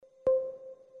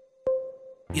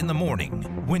In the morning,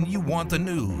 when you want the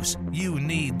news, you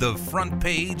need the front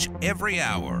page every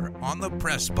hour on the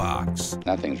Press Box.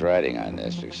 Nothing's riding on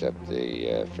this except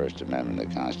the First Amendment of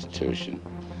the Constitution,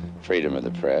 freedom of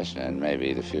the press, and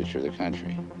maybe the future of the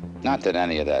country. Not that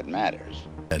any of that matters.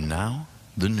 And now,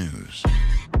 the news.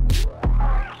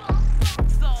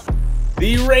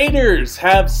 The Raiders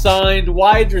have signed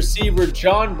wide receiver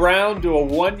John Brown to a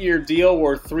one-year deal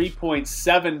worth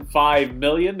 $3.75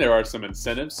 million. There are some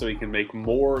incentives, so he can make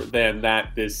more than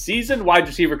that this season. Wide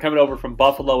receiver coming over from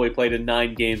Buffalo. He played in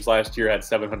 9 games last year, had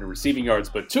 700 receiving yards,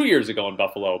 but 2 years ago in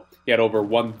Buffalo, he had over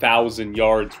 1,000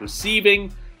 yards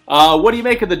receiving. What do you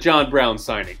make of the John Brown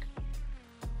signing?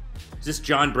 Is this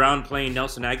John Brown playing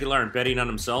Nelson Aguilar and betting on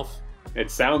himself? It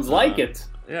sounds like it.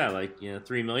 Yeah,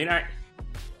 $3 million.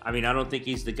 I mean, I don't think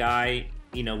he's the guy,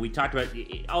 we talked about,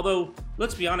 although,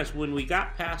 let's be honest, when we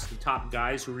got past the top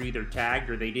guys who were either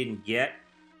tagged or they didn't get,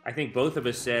 I think both of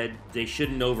us said they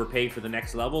shouldn't overpay for the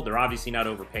next level. They're obviously not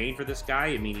overpaying for this guy.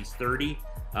 I mean, he's 30,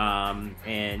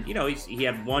 and, he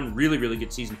had one really, really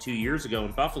good season 2 years ago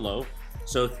in Buffalo.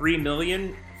 So $3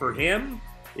 million for him,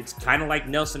 it's kind of like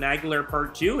Nelson Aguilar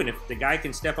Part 2, and if the guy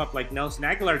can step up like Nelson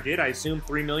Aguilar did, I assume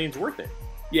 $3 million's worth it.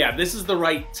 Yeah, this is the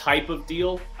right type of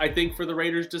deal, I think, for the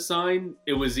Raiders to sign.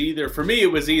 For me,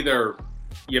 it was either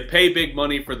you pay big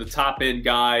money for the top-end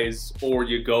guys or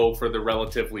you go for the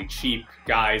relatively cheap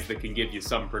guys that can give you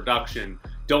some production.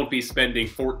 Don't be spending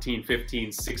 14,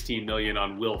 15, 16 million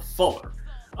on Will Fuller.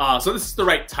 So this is the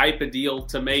right type of deal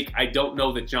to make. I don't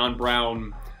know that John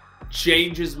Brown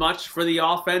changes much for the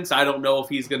offense. I don't know if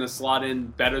he's going to slot in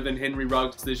better than Henry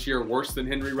Ruggs this year, worse than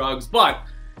Henry Ruggs, but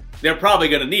they're probably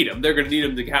going to need him. They're going to need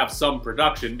him to have some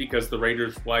production because the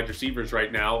Raiders' wide receivers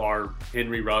right now are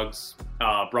Henry Ruggs,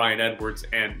 Bryan Edwards,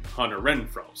 and Hunter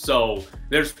Renfrow. So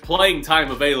there's playing time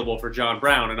available for John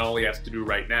Brown, and all he has to do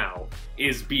right now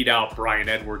is beat out Bryan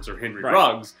Edwards or Henry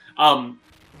Ruggs.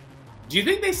 Do you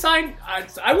think they signed...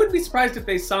 I wouldn't be surprised if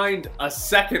they signed a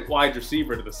second wide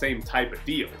receiver to the same type of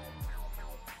deal.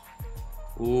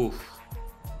 Oof.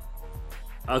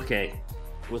 Okay.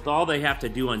 With all they have to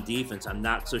do on defense, I'm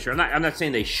not so sure. I'm not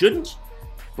saying they shouldn't,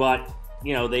 but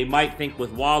they might think with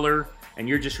Waller and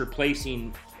you're just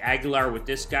replacing Aguilar with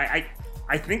this guy.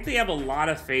 I think they have a lot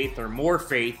of faith, or more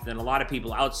faith than a lot of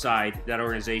people outside that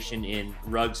organization, in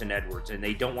Ruggs and Edwards, and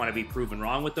they don't want to be proven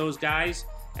wrong with those guys,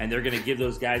 and they're going to give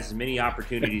those guys as many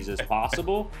opportunities as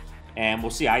possible. And we'll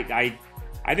see. I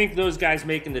think those guys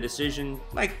making the decision,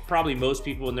 like probably most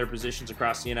people in their positions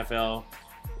across the NFL,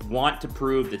 want to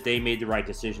prove that they made the right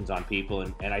decisions on people,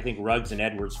 and I think Ruggs and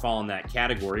Edwards fall in that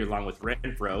category along with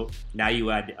Renfrow. Now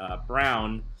you add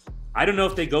Brown. I don't know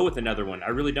if they go with another one. I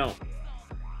really don't.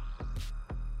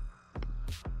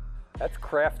 That's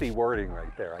crafty wording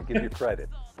right there. I give you credit.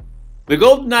 The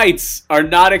Golden Knights are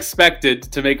not expected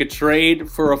to make a trade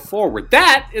for a forward.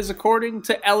 That is according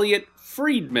to Elliot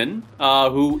Friedman,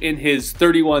 who in his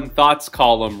 31 Thoughts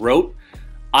column wrote,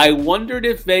 "I wondered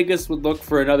if Vegas would look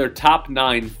for another top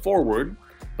 9 forward,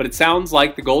 but it sounds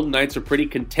like the Golden Knights are pretty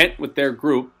content with their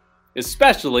group,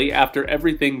 especially after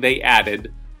everything they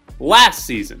added last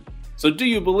season." So do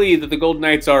you believe that the Golden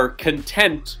Knights are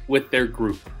content with their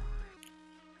group?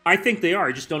 I think they are.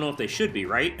 I just don't know if they should be,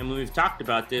 right? And when we've talked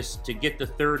about this, to get the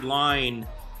third line,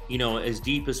 as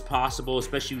deep as possible,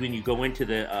 especially when you go into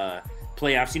the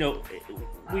playoffs,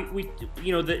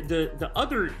 the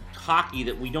other hockey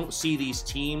that we don't see these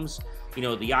teams,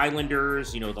 the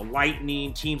Islanders, the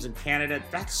Lightning, teams in Canada,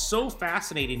 that's so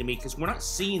fascinating to me because we're not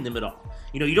seeing them at all.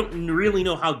 You don't really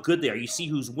know how good they are. You see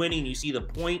who's winning, you see the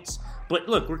points, but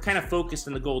look, we're kind of focused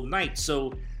on the Golden Knights,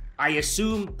 so I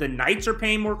assume the Knights are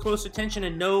paying more close attention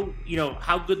and know,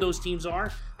 how good those teams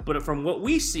are, but from what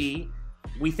we see,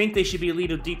 we think they should be a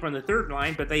little deeper on the third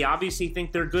line, but they obviously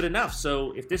think they're good enough.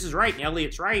 So if this is right and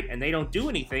Elliot's right and they don't do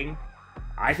anything,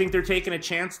 I think they're taking a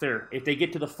chance there. If they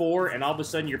get to the 4 and all of a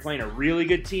sudden you're playing a really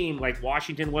good team like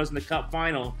Washington was in the Cup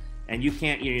final and you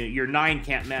can't, your 9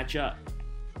 can't match up.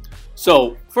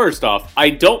 So first off, I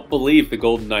don't believe the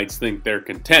Golden Knights think they're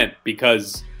content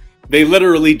because they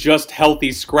literally just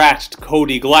healthy scratched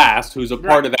Cody Glass, who's a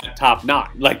part of that top 9.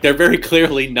 Like, they're very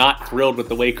clearly not thrilled with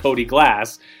the way Cody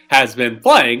Glass has been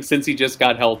playing since he just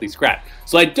got healthy scratched.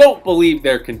 So I don't believe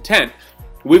they're content.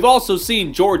 We've also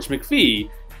seen George McPhee,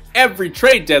 every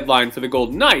trade deadline for the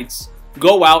Golden Knights,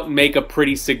 go out and make a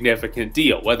pretty significant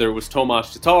deal. Whether it was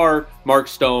Tomas Tatar, Mark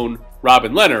Stone,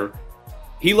 Robin Lehner,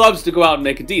 he loves to go out and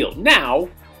make a deal. Now,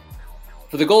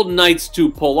 for the Golden Knights to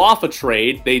pull off a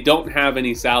trade, they don't have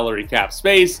any salary cap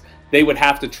space. They would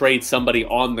have to trade somebody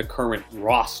on the current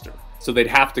roster. So they'd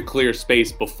have to clear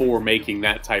space before making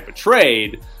that type of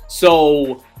trade.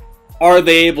 So Are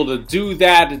they able to do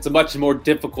that? It's a much more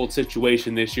difficult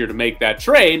situation this year to make that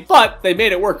trade, but they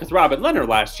made it work with Robin Leonard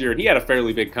last year, and he had a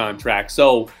fairly big contract.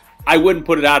 So I wouldn't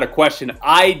put it out of question.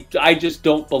 I just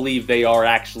don't believe they are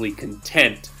actually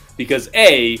content because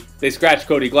A, they scratched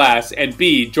Cody Glass, and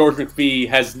B, George McPhee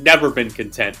has never been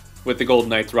content with the Golden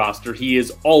Knights roster. He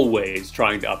is always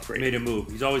trying to upgrade. Made a move.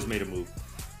 He's always made a move.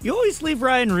 You always leave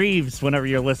Ryan Reeves whenever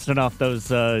you're listing off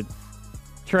those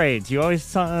trades. You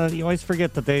always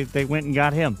forget that they went and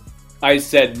got him. I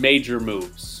said major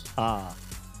moves.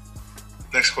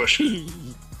 Next question.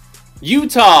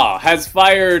 Utah has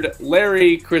fired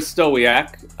Larry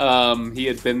Krystowiak. He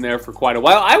had been there for quite a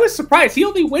while. I was surprised. He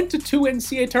only went to 2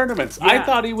 NCAA tournaments. Yeah. I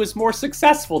thought he was more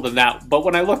successful than that. But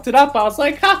when I looked it up, I was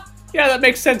like, yeah, that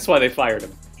makes sense why they fired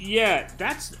him. Yeah,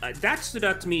 that stood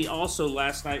out to me also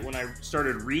last night when I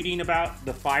started reading about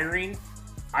the firing.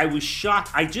 I was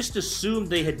shocked. I just assumed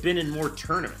they had been in more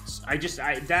tournaments.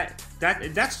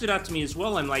 That stood out to me as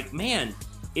well. I'm like, man,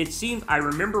 it seemed. I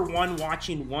remember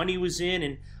watching one he was in,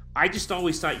 and I just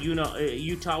always thought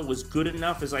Utah was good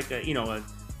enough as like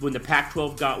when the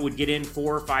Pac-12 would get in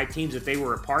 4 or 5 teams if they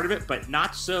were a part of it, but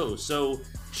not so. So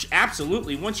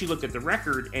absolutely, once you look at the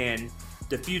record and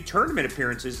the few tournament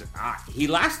appearances, he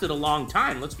lasted a long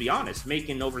time. Let's be honest,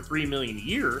 making over $3 million a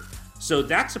year. So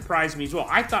that surprised me as well.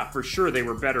 I thought for sure they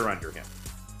were better under him.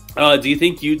 Do you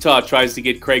think Utah tries to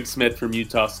get Craig Smith from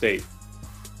Utah State?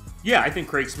 Yeah, I think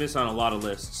Craig Smith's on a lot of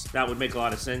lists. That would make a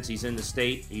lot of sense. He's in the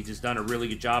state. He's just done a really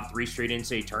good job, 3 straight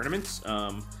NCAA tournaments.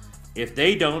 If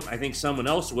they don't, I think someone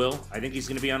else will. I think he's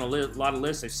going to be on a lot of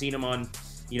lists. I've seen him on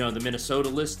the Minnesota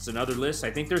lists and other lists. I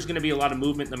think there's going to be a lot of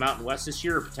movement in the Mountain West this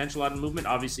year, a potential lot of movement.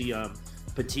 Obviously,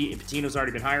 Patino's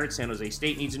already been hired. San Jose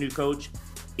State needs a new coach.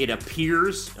 It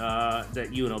appears that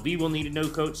UNLV will need a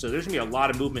new coach, so there's going to be a lot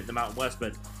of movement in the Mountain West,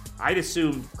 but I'd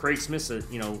assume Craig Smith's,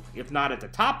 if not at the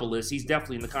top of the list, he's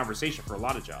definitely in the conversation for a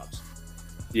lot of jobs.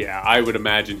 Yeah, I would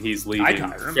imagine he's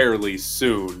leaving fairly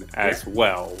soon as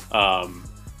well.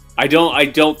 I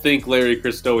don't think Larry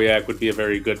Krystowiak would be a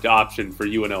very good option for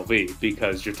UNLV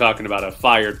because you're talking about a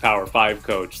fired Power 5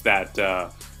 coach that,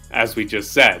 as we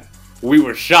just said, we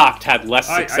were shocked had less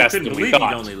success than we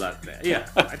thought. He'd only left that. Yeah,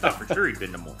 I thought for sure he'd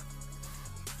been to more.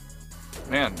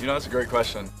 Man, that's a great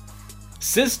question.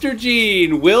 Sister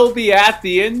Jean will be at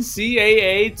the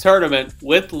NCAA tournament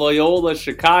with Loyola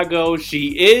Chicago. She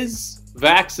is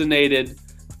vaccinated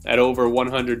at over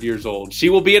 100 years old.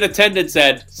 She will be in attendance,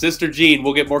 Ed. Sister Jean.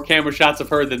 We'll get more camera shots of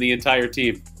her than the entire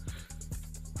team.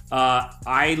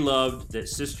 I loved that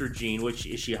Sister Jean, which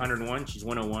is she 101? She's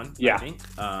 101, yeah. I think.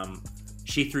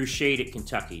 She threw shade at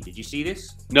Kentucky. Did you see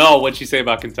this? No, what'd she say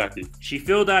about Kentucky? She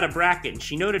filled out a bracket, and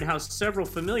she noted how several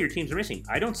familiar teams are missing.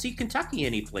 I don't see Kentucky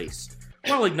anyplace,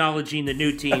 while acknowledging the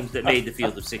new teams that made the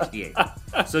field of 68.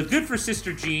 So good for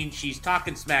Sister Jean. She's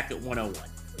talking smack at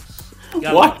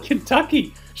 101. What?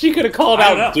 Kentucky? She could have called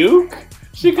out Duke?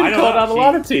 She could have called out a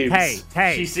lot of teams.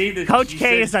 Hey, Coach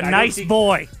K is a nice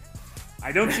boy.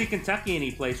 I don't see Kentucky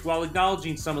anyplace while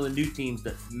acknowledging some of the new teams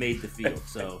that made the field.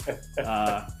 So,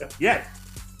 yeah,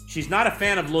 she's not a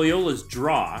fan of Loyola's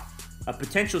draw, a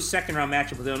potential second-round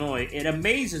matchup with Illinois. It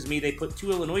amazes me they put 2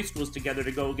 Illinois schools together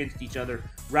to go against each other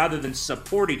rather than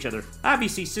support each other.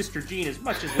 Obviously, Sister Jean, as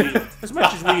much as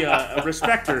we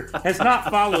respect her, has not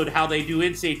followed how they do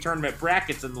NCAA tournament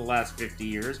brackets in the last 50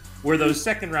 years, where those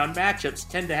second-round matchups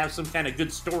tend to have some kind of good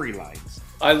storylines.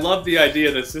 I love the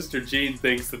idea that Sister Jean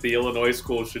thinks that the Illinois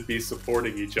schools should be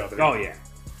supporting each other. Oh yeah.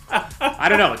 I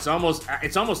don't know. It's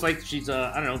almost like she's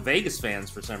Vegas fans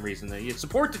for some reason. You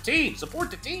support the team. Support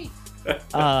the team.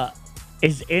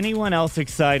 Is anyone else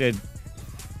excited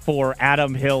for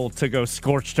Adam Hill to go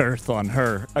scorched earth on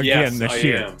her again this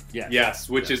year? Am. Yes,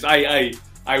 which is I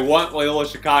want Loyola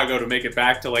Chicago to make it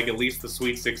back to like at least the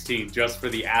Sweet 16 just for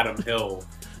the Adam Hill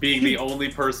being the only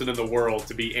person in the world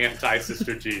to be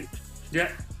anti-Sister Jean. Yeah.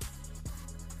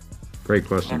 Great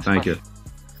question. Thank you.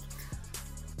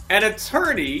 An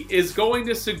attorney is going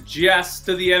to suggest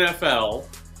to the NFL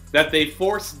that they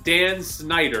force Dan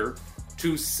Snyder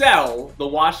to sell the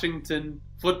Washington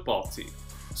football team.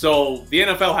 So the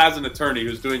NFL has an attorney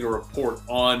who's doing a report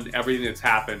on everything that's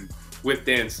happened with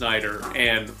Dan Snyder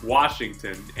and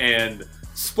Washington. And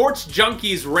Sports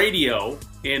Junkies Radio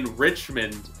in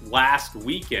Richmond last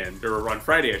weekend, or on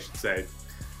Friday, I should say,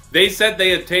 they said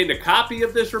they obtained a copy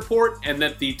of this report and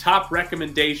that the top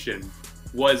recommendation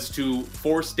was to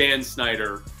force Dan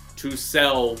Snyder to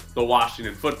sell the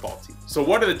Washington football team. So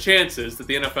what are the chances that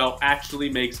the NFL actually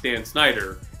makes Dan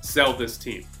Snyder sell this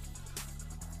team?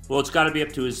 Well, it's got to be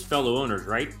up to his fellow owners,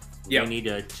 right? Yeah. They need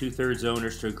 2/3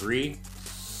 owners to agree.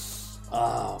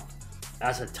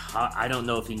 That's a tough. I don't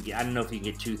know if you can get. I don't know if you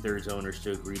can get 2/3 owners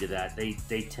to agree to that.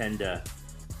 They tend to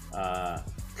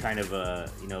kind of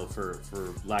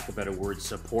for lack of better words,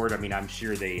 support. I mean, I'm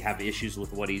sure they have issues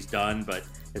with what he's done, but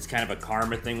it's kind of a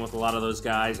karma thing with a lot of those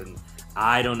guys. And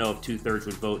I don't know if 2/3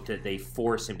 would vote that they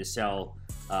force him to sell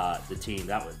the team.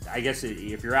 That would, I guess,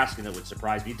 if you're asking, that would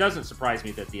surprise me. It doesn't surprise me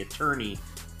that the attorney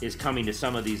is coming to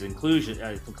some of these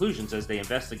conclusions as they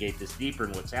investigate this deeper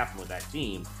in what's happened with that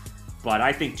team. But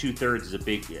I think 2/3 is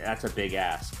that's a big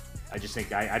ask. I just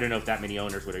think I don't know if that many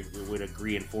owners would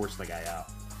agree and force the guy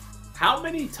out. How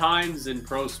many times in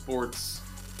pro sports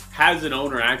has an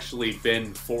owner actually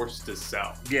been forced to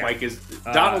sell? Yeah. Like, is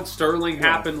Donald Sterling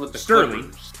happened with the Sterling.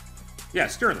 Clippers? Yeah,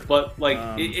 Sterling. But like,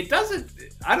 it doesn't.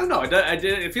 I don't know.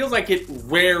 It feels like it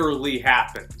rarely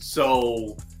happens.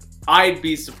 So I'd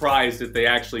be surprised if they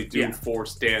actually do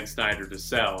force Dan Snyder to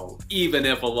sell, even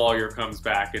if a lawyer comes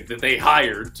back and that they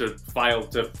hired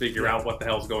to figure out what the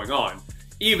hell's going on.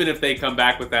 Even if they come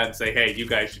back with that and say, hey, you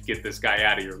guys should get this guy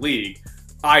out of your league,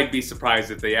 I'd be surprised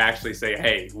if they actually say,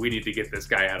 hey, we need to get this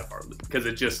guy out of our league. Because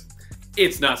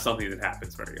it's not something that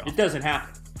happens very often. It doesn't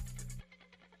happen.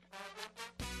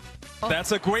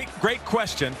 That's a great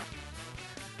question.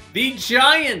 The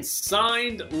Giants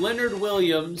signed Leonard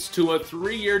Williams to a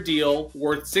 3-year deal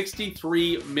worth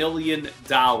 $63 million.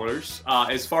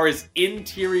 As far as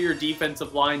interior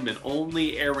defensive linemen,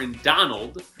 only Aaron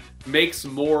Donald makes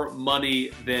more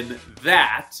money than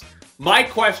that. My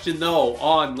question, though,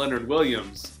 on Leonard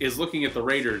Williams is looking at the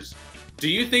Raiders. Do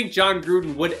you think John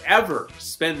Gruden would ever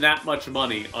spend that much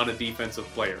money on a defensive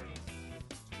player?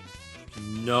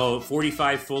 No,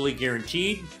 45 fully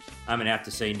guaranteed. I'm going to have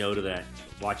to say no to that,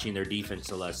 watching their defense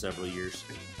the last several years.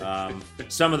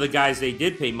 Some of the guys they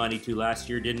did pay money to last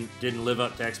year didn't live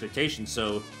up to expectations,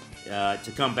 so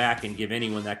to come back and give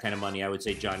anyone that kind of money, I would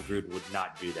say John Gruden would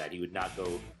not do that. He would not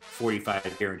go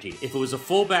 45 guaranteed. If it was a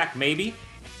fullback, maybe,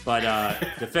 but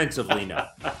defensively, no.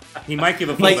 He might give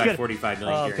a fullback $45 million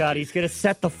guaranteed. God, he's going to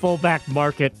set the fullback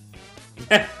market.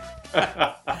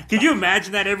 Can you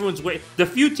imagine that? Everyone's waiting. The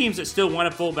few teams that still want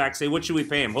a fullback say, what should we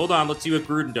pay him? Hold on, let's see what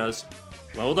Gruden does.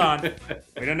 Well, hold on.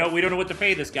 We don't know what to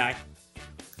pay this guy.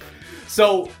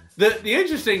 So the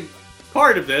interesting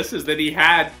part of this is that he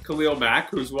had Khalil Mack,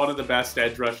 who's one of the best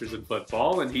edge rushers in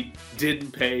football, and he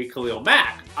didn't pay Khalil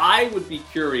Mack. I would be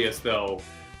curious, though,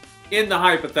 in the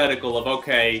hypothetical of,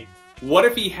 okay, what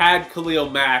if he had Khalil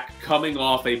Mack coming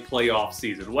off a playoff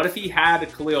season? What if he had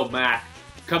Khalil Mack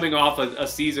coming off a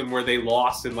season where they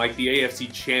lost in like the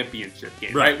AFC Championship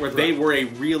game, right? Where they were a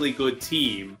really good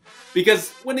team.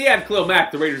 Because when he had Khalil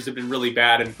Mack, the Raiders had been really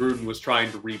bad and Gruden was trying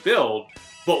to rebuild.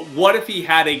 But what if he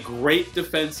had a great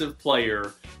defensive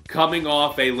player coming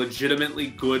off a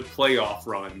legitimately good playoff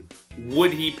run?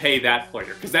 Would he pay that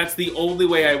player? Because that's the only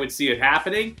way I would see it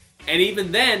happening. And even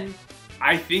then,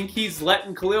 I think he's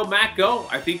letting Khalil Mack go.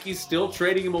 I think he's still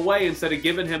trading him away instead of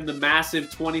giving him the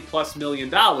massive $20+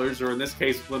 million, or in this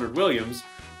case, Leonard Williams,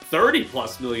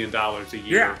 $30+ million a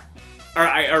year.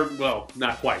 Yeah. Or well,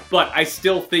 not quite. But I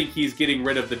still think he's getting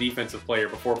rid of the defensive player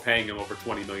before paying him over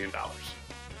 $20 million.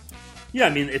 Yeah, I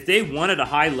mean, if they wanted a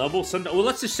high level,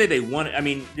 let's just say they wanted. I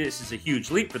mean, this is a huge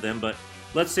leap for them, but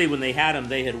let's say when they had him,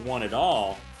 they had won it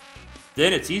all.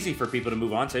 Then it's easy for people to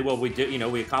move on and say, well, we did,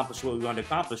 we accomplished what we wanted to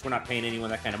accomplish. We're not paying anyone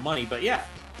that kind of money. But yeah,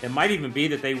 it might even be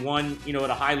that they won, at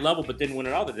a high level, but didn't win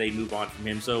it all, that they move on from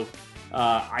him. So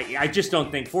I just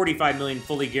don't think $45 million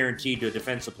fully guaranteed to a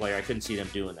defensive player. I couldn't see them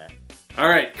doing that. All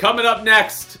right, coming up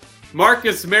next,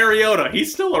 Marcus Mariota.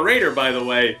 He's still a Raider, by the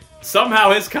way.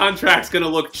 Somehow his contract's going to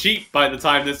look cheap by the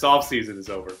time this offseason is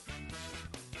over.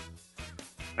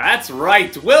 That's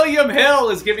right. William Hill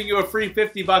is giving you a free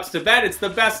 $50 to bet. It's the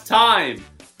best time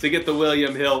to get the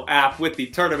William Hill app with the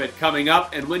tournament coming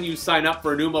up. And when you sign up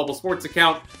for a new mobile sports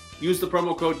account, use the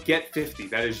promo code GET50.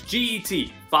 That is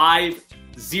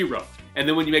GET50. And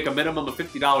then when you make a minimum of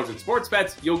 $50 in sports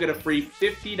bets, you'll get a free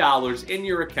 $50 in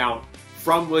your account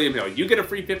from William Hill. You get a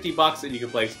free $50 and you can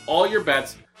place all your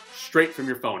bets straight from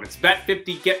your phone. It's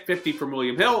Bet50, Get 50 from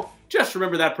William Hill. Just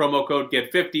remember that promo code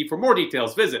GET50. For more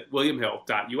details, visit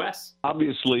williamhill.us.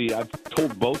 Obviously, I've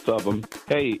told both of them,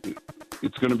 hey,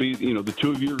 it's going to be, the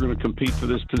two of you are going to compete for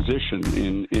this position,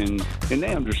 and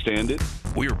they understand it.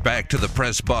 We're back to the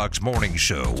Press Box Morning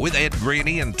Show with Ed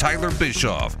Graney and Tyler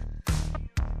Bischoff.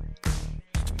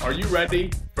 Are you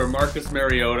ready for Marcus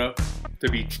Mariota to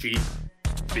be cheap?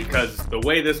 Because the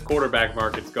way this quarterback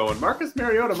market's going, Marcus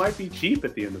Mariota might be cheap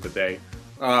at the end of the day.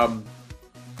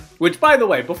 Which, by the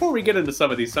way, before we get into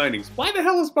some of these signings, why the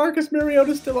hell is Marcus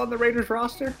Mariota still on the Raiders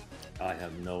roster? I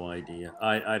have no idea.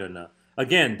 I don't know.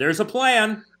 Again, there's a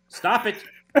plan. Stop it.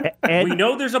 Ed, we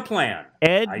know there's a plan.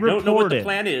 Ed I don't know what the reported-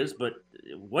 plan is, but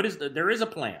there is a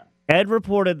plan. Ed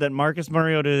reported that Marcus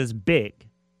Mariota is big.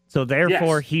 So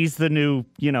therefore, Yes. he's the new,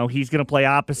 he's going to play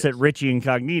opposite Richie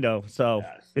Incognito. So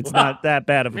it's Wow. not that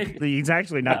bad of he's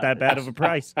actually not that bad of a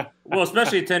price. Well,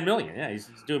 especially at $10 million. Yeah, he's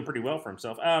doing pretty well for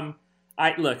himself. I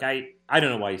don't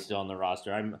know why he's still on the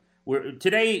roster.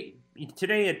 Today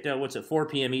at 4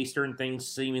 p.m. Eastern, things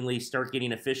seemingly start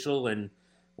getting official, and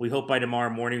we hope by tomorrow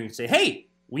morning we can say, hey,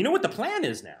 we know what the plan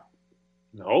is now.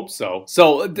 I hope so.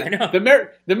 So the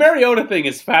Mariota thing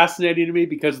is fascinating to me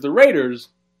because the Raiders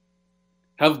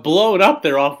have blown up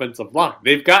their offensive line.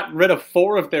 They've gotten rid of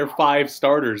 4 of their 5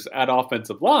 starters at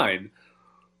offensive line.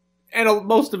 And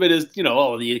most of it is,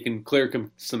 you can clear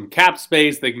some cap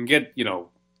space. They can get,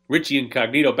 Richie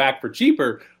Incognito back for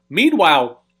cheaper.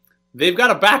 Meanwhile, they've got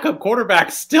a backup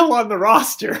quarterback still on the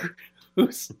roster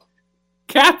whose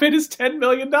cap hit is $10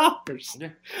 million.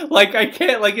 Like, I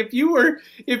can't, if you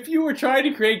were trying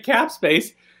to create cap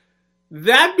space,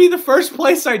 that'd be the first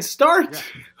place I'd start.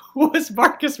 Was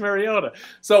Marcus Mariota.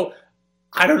 So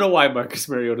I don't know why Marcus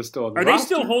Mariota's still on the roster. Are they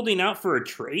still holding out for a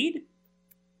trade?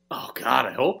 Oh, God,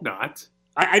 I hope not.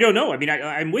 I don't know. I mean,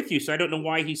 I'm with you, so I don't know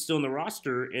why he's still on the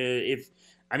roster. I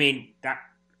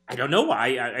don't know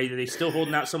why. Are they still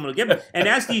holding out someone to give him? And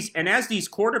as these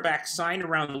quarterbacks sign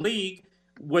around the league,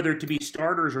 whether to be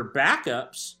starters or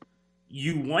backups,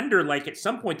 you wonder, at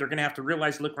some point they're going to have to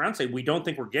realize, look around and say, we don't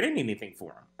think we're getting anything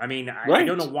for him. I mean, I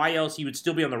don't know why else he would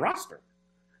still be on the roster.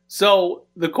 So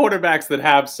the quarterbacks that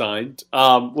have signed,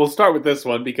 we'll start with this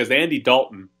one because Andy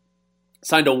Dalton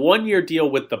signed a 1-year deal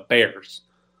with the Bears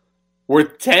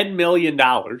worth $10 million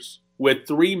with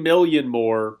 $3 million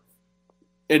more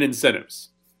in incentives.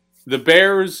 The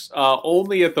Bears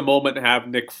only at the moment have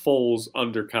Nick Foles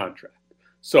under contract.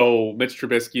 So Mitch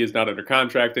Trubisky is not under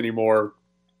contract anymore.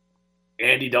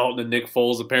 Andy Dalton and Nick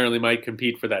Foles apparently might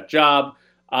compete for that job.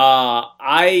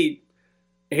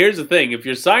 Here's the thing. If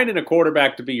you're signing a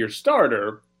quarterback to be your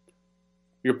starter,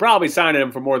 you're probably signing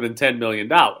him for more than $10 million.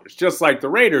 Just like the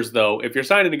Raiders, though, if you're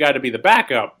signing a guy to be the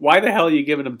backup, why the hell are you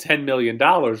giving him $10 million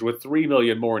with $3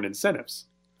 million more in incentives?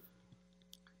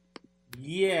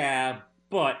 Yeah,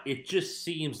 but it just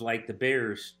seems like the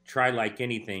Bears try like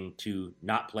anything to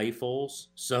not play Foles.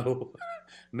 So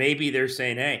maybe they're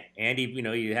saying, hey, Andy,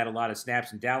 you had a lot of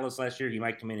snaps in Dallas last year. You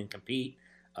might come in and compete.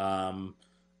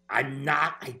 I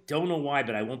don't know why,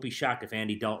 but I won't be shocked if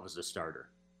Andy Dalton's the starter.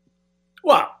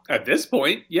 Well, at this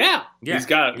point, yeah. He's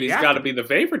got to be the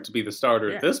favorite to be the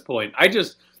starter at this point. I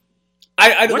What's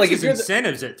like his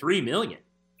incentives at $3 million?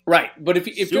 Right, but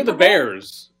if you're the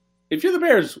Bears,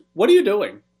 what are you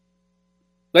doing?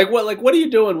 What are you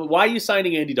doing? Why are you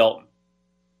signing Andy Dalton?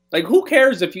 Who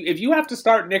cares if you have to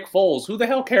start Nick Foles? Who the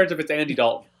hell cares if it's Andy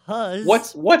Dalton?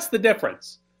 What's the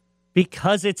difference?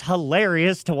 Because it's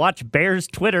hilarious to watch Bears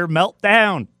Twitter melt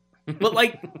down. But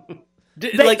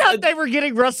they thought they were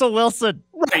getting Russell Wilson.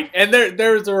 Right, and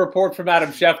there's a report from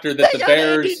Adam Schefter that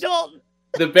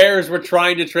the Bears were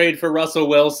trying to trade for Russell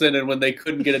Wilson, and when they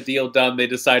couldn't get a deal done, they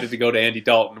decided to go to Andy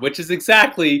Dalton, which is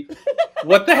exactly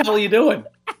what the hell are you doing?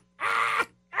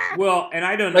 Well, and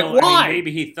I don't know. Why? I mean,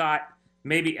 maybe he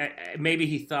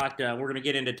thought we're going to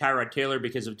get into Tyrod Taylor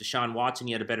because of Deshaun Watson.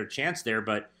 He had a better chance there,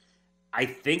 but I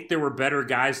think there were better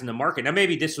guys in the market. Now,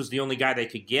 maybe this was the only guy they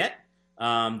could get.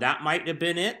 That might have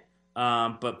been it.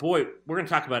 But boy, we're going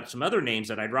to talk about some other names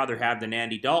that I'd rather have than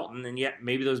Andy Dalton, and yet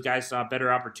maybe those guys saw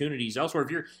better opportunities elsewhere.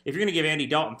 If you're going to give Andy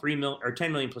Dalton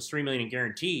 $10 million plus $3 million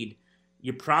guaranteed,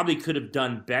 you probably could have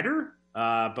done better,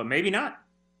 but maybe not.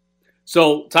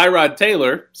 So Tyrod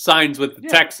Taylor signs with the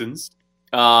Texans.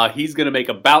 He's going to make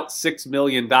about $6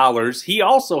 million. He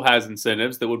also has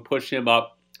incentives that would push him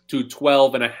up to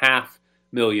 $12.5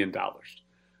 million.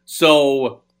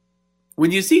 So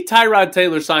when you see Tyrod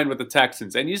Taylor sign with the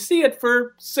Texans, and you see it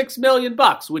for $6 million,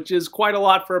 which is quite a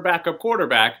lot for a backup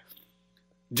quarterback,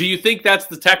 do you think that's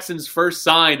the Texans' first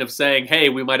sign of saying, hey,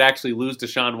 we might actually lose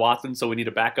Deshaun Watson, so we need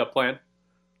a backup plan?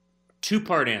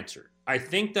 Two-part answer. I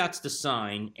think that's the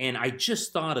sign, and I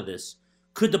just thought of this.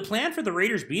 Could the plan for the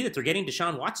Raiders be that they're getting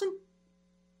Deshaun Watson?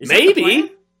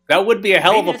 Maybe. That would be a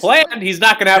hell of a plan. He's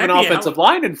not going to have an offensive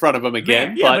line in front of him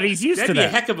again. But he's used to that.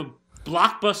 That'd be a heck of a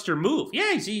blockbuster move.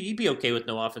 Yeah, he'd be okay with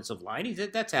no offensive line.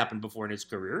 That's happened before in his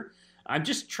career. I'm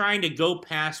just trying to go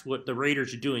past what the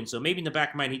Raiders are doing. So maybe in the back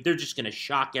of my mind, they're just going to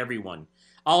shock everyone.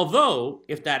 Although,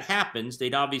 if that happens,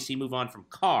 they'd obviously move on from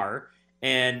Carr.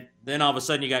 And then all of a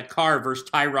sudden you got Carr versus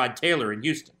Tyrod Taylor in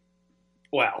Houston.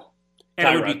 Well,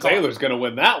 Tyrod Taylor's going to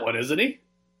win that one, isn't he?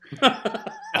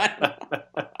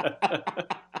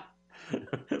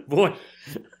 Boy,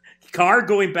 Carr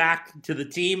going back to the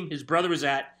team his brother was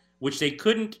at which they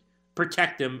couldn't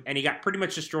protect him, and he got pretty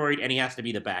much destroyed, and he has to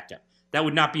be the backup. That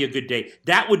would not be a good day.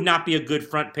 That would not be a good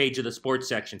front page of the sports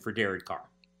section for Derek Carr.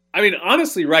 I mean,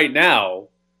 honestly, right now,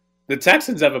 the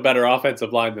Texans have a better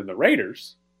offensive line than the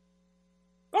Raiders.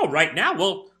 Oh, right now?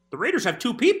 Well, the Raiders have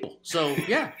 2 people. So,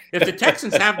 yeah. If the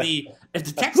Texans have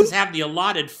the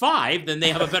allotted 5, then they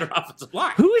have a better offensive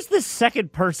line. Who is the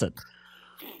second person?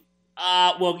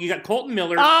 Well, you got Colton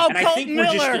Miller. Oh, and I Colton think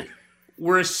Miller.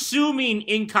 We're assuming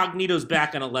Incognito's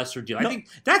back on a lesser deal. I think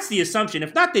that's the assumption.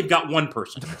 If not, they've got one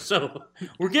person. So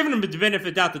we're giving them the benefit of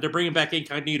the doubt that they're bringing back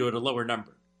Incognito at a lower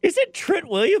number. Isn't Trent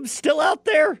Williams still out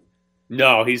there?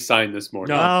 No, he signed this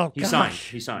morning. No, he signed.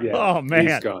 He signed. Yeah, oh, man.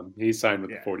 He's gone. He signed with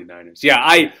the 49ers.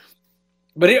 Yeah,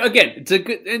 but again, it's a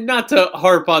good, and not to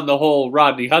harp on the whole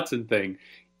Rodney Hudson thing,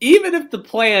 even if the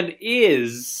plan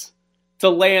is to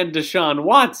land Deshaun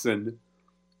Watson,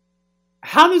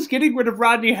 how does getting rid of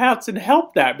Rodney Hudson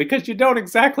help that? Because you don't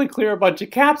exactly clear a bunch of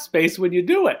cap space when you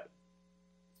do it.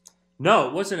 No,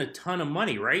 it wasn't a ton of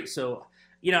money, right? So,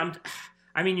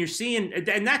 you're seeing,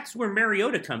 and that's where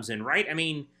Mariota comes in, right? I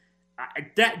mean,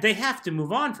 that they have to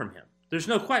move on from him. There's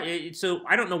no question. So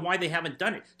I don't know why they haven't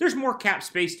done it. There's more cap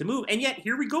space to move, and yet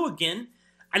here we go again.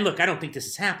 I don't think this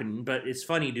is happening, but it's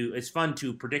fun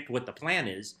to predict what the plan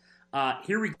is.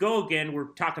 Here we go again.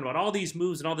 We're talking about all these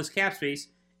moves and all this cap space,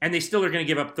 and they still are going to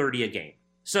give up 30 a game.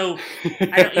 So,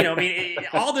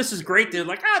 all this is great. They're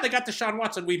like, they got Deshaun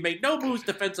Watson. We've made no moves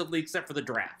defensively except for the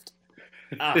draft.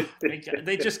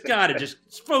 They just got to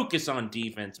just focus on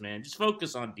defense, man. Just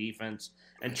focus on defense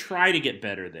and try to get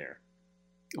better there.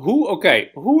 Who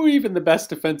are even the best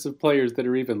defensive players that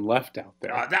are even left out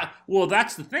there?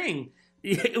 That's the thing.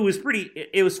 It was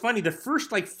funny. The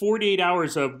first 48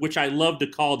 hours of which I love to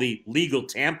call the legal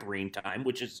tampering time,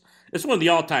 which is it's one of the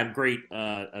all-time great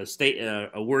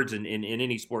words in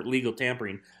any sport, legal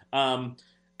tampering.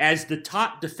 As the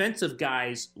top defensive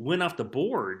guys went off the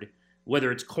board,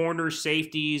 whether it's corners,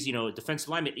 safeties, defensive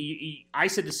linemen, I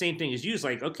said the same thing as you. It's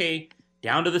like, okay,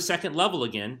 down to the second level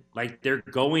again. Like they're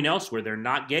going elsewhere. They're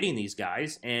not getting these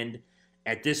guys. And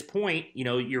at this point,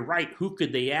 you're right. Who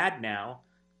could they add now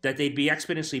that they'd be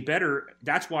exponentially better?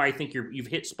 That's why I think you've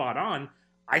hit spot on.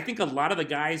 I think a lot of the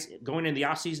guys going into the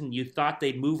offseason you thought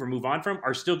they'd move on from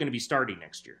are still going to be starting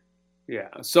next year. Yeah.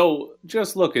 So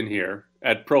just looking here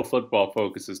at Pro Football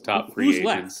Focus's top free agents.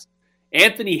 Left?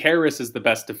 Anthony Harris is the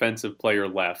best defensive player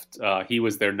left. He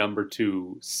was their number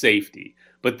 2 safety.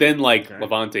 But then,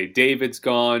 Levante David's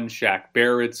gone, Shaq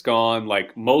Barrett's gone.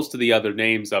 Most of the other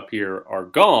names up here are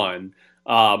gone.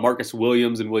 Marcus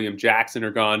Williams and William Jackson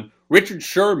are gone. Richard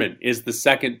Sherman is the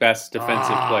second best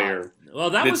defensive player. Well,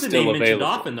 that was a name mentioned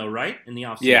often, though, right? In the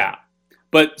offseason. Yeah.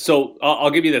 But so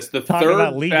I'll give you this: the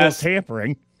third legal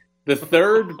tampering. The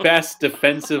third best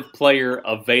defensive player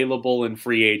available in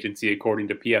free agency, according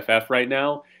to PFF right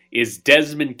now, is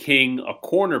Desmond King, a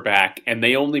cornerback, and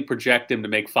they only project him to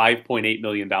make $5.8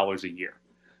 million a year.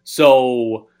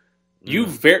 So you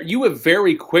have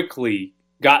very quickly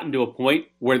gotten to a point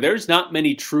where there's not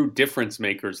many true difference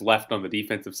makers left on the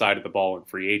defensive side of the ball in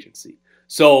free agency.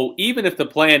 So even if the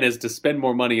plan is to spend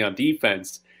more money on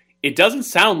defense, it doesn't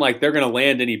sound like they're going to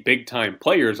land any big-time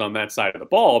players on that side of the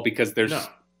ball because there's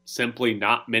simply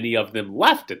not many of them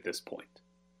left at this point.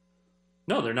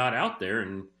 No, they're not out there,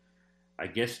 and I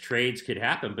guess trades could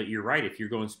happen, but you're right if you're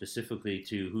going specifically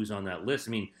to who's on that list.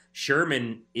 I mean,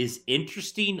 Sherman is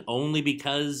interesting only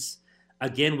because,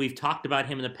 again, we've talked about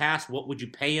him in the past. What would you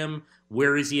pay him?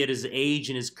 Where is he at his age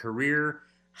and his career?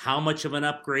 How much of an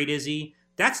upgrade is he?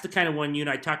 That's the kind of one you and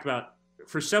I talked about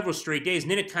for several straight days,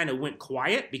 and then it kind of went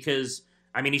quiet because,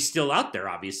 I mean, he's still out there,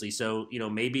 obviously. So,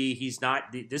 maybe he's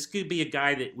not – this could be a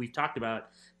guy that we've talked about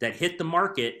that hit the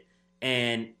market,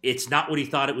 and it's not what he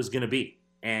thought it was going to be.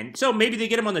 And so maybe they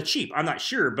get him on the cheap. I'm not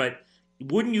sure, but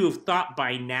wouldn't you have thought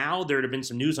by now there would have been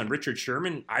some news on Richard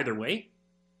Sherman either way?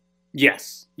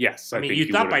 Yes. I mean,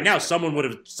 you thought by now someone would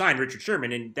have signed Richard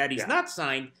Sherman, and that he's not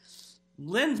signed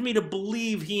lends me to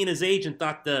believe he and his agent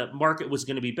thought the market was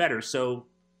going to be better. So,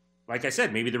 like I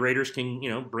said, maybe the Raiders can,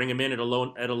 bring him in at a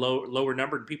lower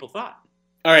number than people thought.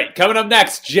 All right, coming up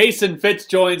next, Jason Fitz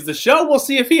joins the show. We'll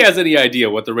see if he has any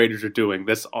idea what the Raiders are doing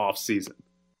this offseason.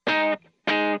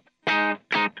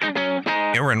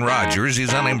 Aaron Rodgers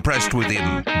is unimpressed with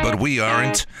him, but we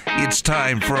aren't. It's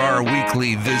time for our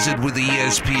weekly visit with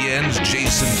ESPN's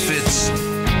Jason Fitz.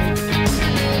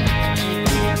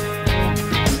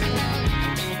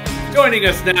 Joining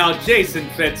us now, Jason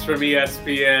Fitz from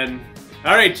ESPN.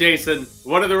 All right, Jason,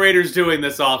 what are the Raiders doing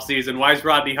this offseason? Why is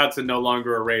Rodney Hudson no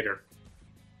longer a Raider?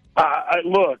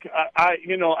 Look, I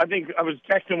think I was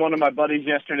texting one of my buddies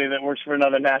yesterday that works for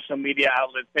another national media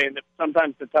outlet saying that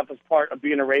sometimes the toughest part of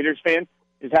being a Raiders fan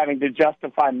is having to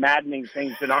justify maddening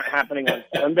things that aren't happening on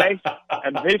Sunday.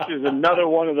 And this is another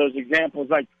one of those examples.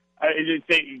 Like, it's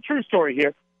a true story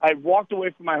here. I walked away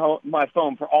from my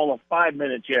phone for all of 5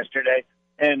 minutes yesterday,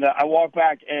 and I walked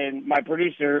back, and my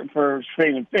producer for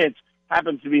Straight and Fitz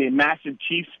happens to be a massive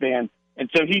Chiefs fan. And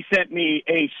so he sent me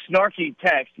a snarky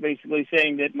text basically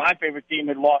saying that my favorite team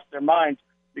had lost their minds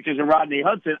because of Rodney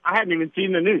Hudson. I hadn't even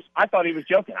seen the news. I thought he was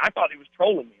joking. I thought he was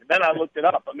trolling me. And then I looked it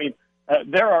up. I mean,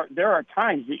 there are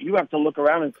times that you have to look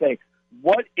around and say,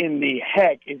 what in the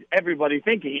heck is everybody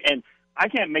thinking? And I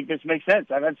can't make this make sense.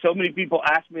 I've had so many people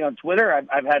ask me on Twitter.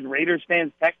 I've had Raiders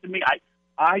fans texting me.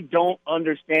 I don't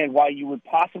understand why you would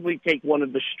possibly take one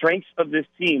of the strengths of this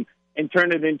team and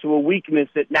turn it into a weakness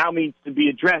that now needs to be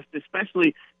addressed,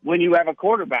 especially when you have a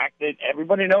quarterback that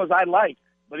everybody knows I like,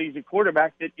 but he's a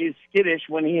quarterback that is skittish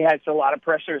when he has a lot of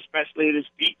pressure, especially at his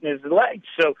feet and his legs.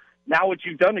 So now what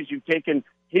you've done is you've taken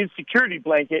his security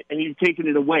blanket and you've taken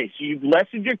it away. So you've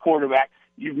lessened your quarterback,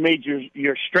 you've made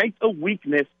your strength a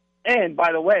weakness, and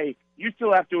by the way, you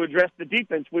still have to address the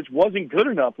defense, which wasn't good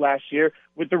enough last year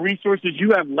with the resources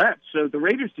you have left. So the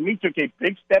Raiders, to me, took a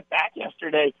big step back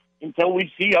yesterday until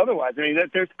we see otherwise. I mean,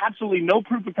 there's absolutely no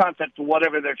proof of concept to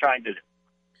whatever they're trying to do.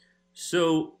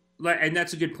 So, and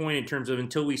that's a good point in terms of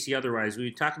until we see otherwise.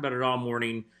 We talked about it all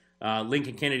morning.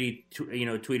 Lincoln Kennedy,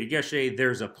 tweeted yesterday,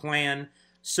 there's a plan.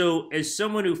 So as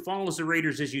someone who follows the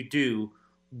Raiders as you do,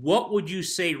 what would you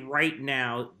say right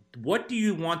now? What do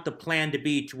you want the plan to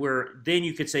be to where then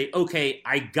you could say, okay,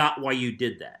 I got why you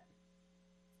did that?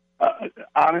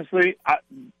 Honestly,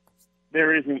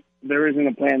 there isn't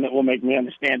a plan that will make me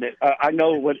understand it. I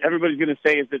know what everybody's going to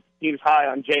say is that the team's high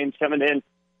on James coming in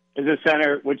as a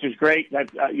center, which is great.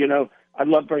 That I'd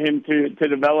love for him to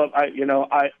develop. I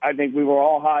think we were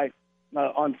all high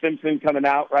on Simpson coming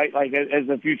out, right, like as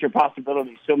a future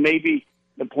possibility. So maybe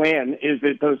the plan is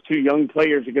that those two young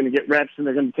players are going to get reps and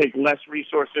they're going to take less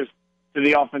resources to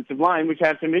the offensive line, which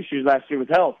had some issues last year with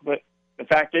health. But the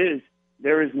fact is,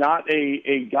 there is not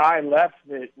a guy left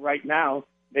that right now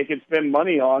they can spend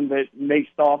money on that makes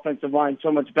the offensive line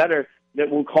so much better that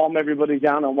will calm everybody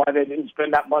down on why they didn't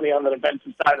spend that money on the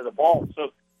defensive side of the ball. So,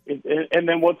 and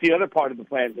then what's the other part of the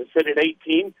plan? To sit at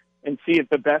 18 and see if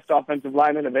the best offensive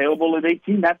lineman available at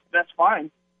 18, that's fine.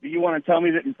 But you want to tell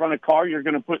me that in front of Carr you're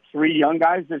going to put three young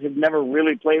guys that have never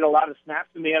really played a lot of snaps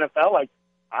in the NFL? Like,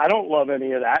 I don't love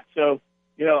any of that. So,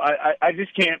 I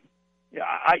just can't.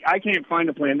 I can't find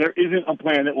a plan. There isn't a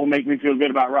plan that will make me feel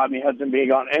good about Rodney Hudson being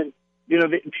gone. And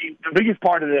the biggest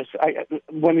part of this,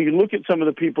 when you look at some of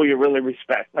the people you really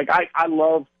respect, like I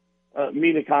love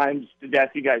Mina Kimes to death.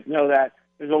 You guys know that.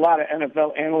 There's a lot of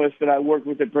NFL analysts that I work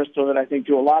with at Bristol that I think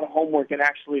do a lot of homework and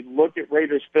actually look at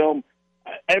Raiders film.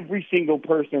 Every single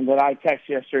person that I text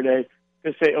yesterday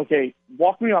to say, okay,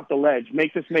 walk me off the ledge,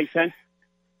 make this make sense.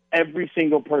 Every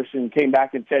single person came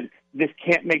back and said, this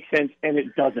can't make sense, and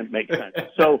it doesn't make sense.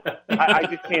 So I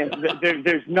just can't.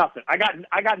 There's nothing. I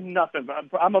got nothing.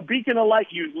 I'm a beacon of light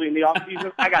usually in the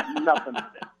offseason. I got nothing to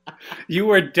say. You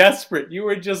were desperate. You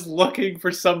were just looking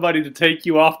for somebody to take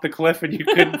you off the cliff, and you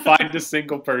couldn't find a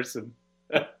single person.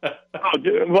 Oh,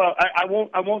 dude, well, I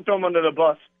won't throw him under the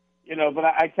bus, But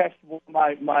I text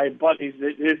my buddies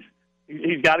that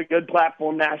he's got a good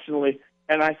platform nationally.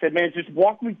 And I said, man, just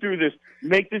walk me through this.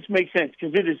 Make this make sense,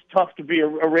 because it is tough to be a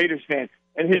Raiders fan.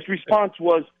 And his response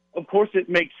was, of course it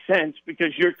makes sense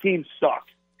because your team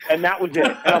sucks. And that was it.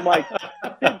 And I'm like,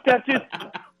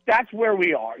 that's where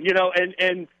we are,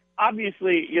 And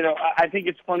obviously, I think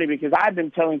it's funny because I've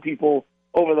been telling people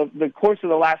over the course of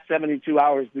the last 72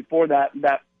 hours before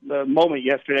the moment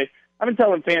yesterday, I've been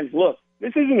telling fans, look,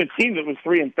 this isn't a team that was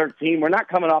 3-13. We're not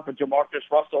coming off of Jamarcus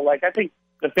Russell. Like, I think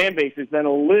the fan base has been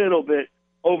a little bit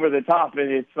over the top,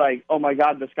 and it's like, oh my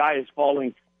God, the sky is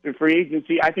falling through free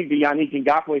agency. I think the Yannick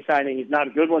Ngakoue signing is not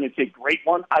a good one. It's a great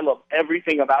one. I love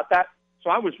everything about that. So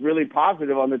I was really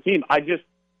positive on the team. I just,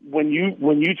 when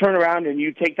you turn around and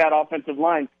you take that offensive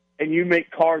line and you make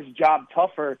Carr's job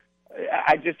tougher,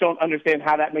 I just don't understand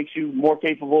how that makes you more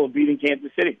capable of beating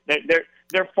Kansas City.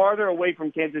 They're farther away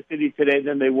from Kansas City today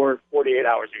than they were 48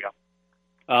 hours ago.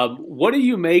 What do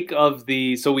you make of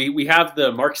so we have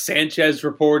the Mark Sanchez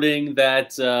reporting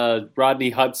that Rodney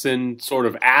Hudson sort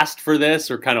of asked for this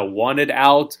or kind of wanted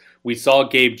out. We saw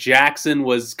Gabe Jackson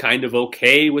was kind of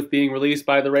okay with being released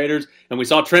by the Raiders, and we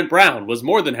saw Trent Brown was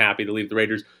more than happy to leave the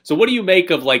Raiders. So what do you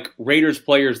make of Raiders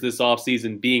players this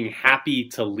offseason being happy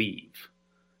to leave?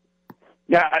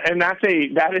 Yeah, and that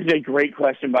is a great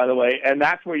question, by the way, and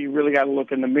that's where you really got to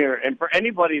look in the mirror. And for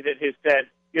anybody that has said,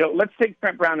 let's take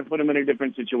Trent Brown and put him in a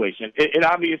different situation. It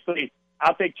obviously,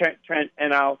 I'll take Trent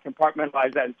and I'll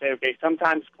compartmentalize that and say, okay,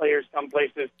 sometimes players come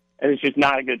places and it's just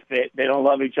not a good fit. They don't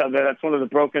love each other. That's one of the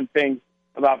broken things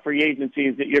about free agency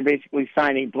is that you're basically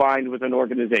signing blind with an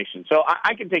organization. So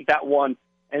I can take that one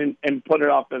and put it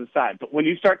off to the side. But when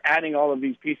you start adding all of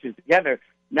these pieces together,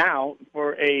 now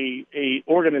for a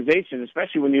organization,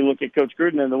 especially when you look at Coach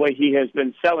Gruden and the way he has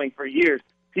been selling for years,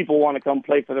 people want to come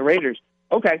play for the Raiders.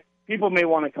 Okay, people may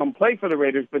want to come play for the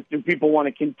Raiders, but do people want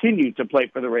to continue to play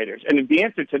for the Raiders? And if the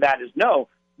answer to that is no,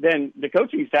 then the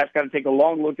coaching staff's got to take a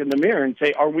long look in the mirror and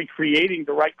say, are we creating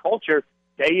the right culture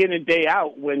day in and day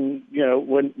out when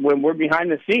we're behind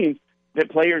the scenes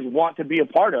that players want to be a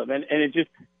part of? And it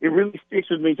really sticks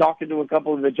with me talking to a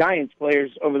couple of the Giants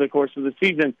players over the course of the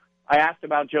season. I asked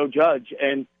about Joe Judge,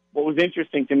 and what was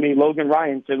interesting to me, Logan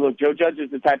Ryan said, look, Joe Judge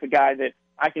is the type of guy that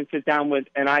I can sit down with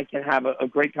and I can have a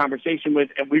great conversation with,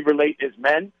 and we relate as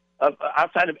men.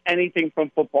 Outside of anything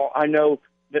from football, I know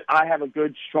that I have a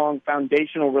good, strong,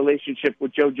 foundational relationship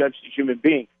with Joe Judge, the human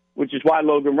being, which is why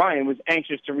Logan Ryan was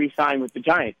anxious to re-sign with the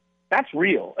Giants. That's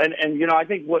real. And I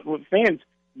think what fans,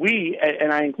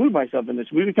 and I include myself in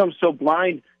this, we become so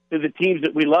blind to the teams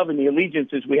that we love and the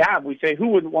allegiances we have. We say, who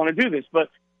wouldn't want to do this? But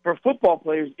for football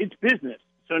players, it's business.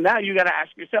 So now you got to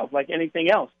ask yourself, like anything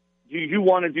else, do you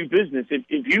want to do business? If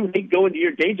you hate going to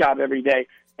your day job every day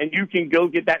and you can go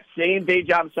get that same day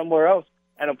job somewhere else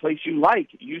at a place you like,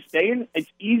 you stay in,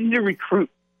 it's easy to recruit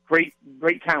great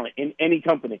talent in any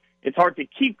company. It's hard to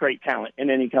keep great talent in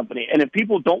any company. And if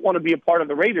people don't want to be a part of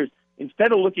the Raiders,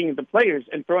 instead of looking at the players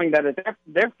and throwing that at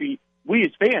their feet, we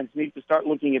as fans need to start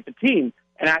looking at the team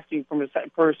and asking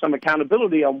for some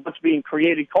accountability on what's being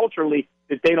created culturally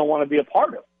that they don't want to be a part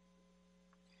of.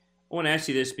 I want to ask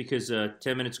you this because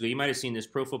 10 minutes ago, you might have seen this.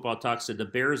 Pro Football Talk said the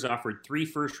Bears offered 3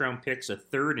 first-round picks, a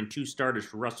third, and 2 starters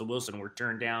for Russell Wilson were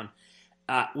turned down.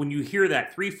 When you hear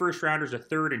that, 3 first-rounders, a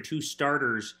third, and 2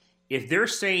 starters, if they're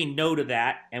saying no to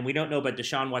that, and we don't know about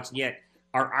Deshaun Watson yet,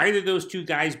 are either of those 2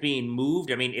 guys being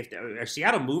moved? I mean, are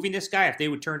Seattle moving this guy if they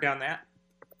would turn down that?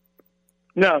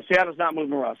 No, Seattle's not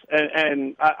moving Russ.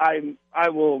 And I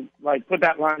will put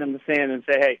that line in the sand and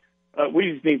say, hey,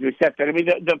 we just need to accept that. I mean,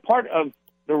 the part of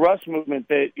the Russ movement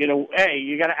that,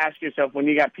 you got to ask yourself, when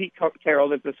you got Pete Carroll,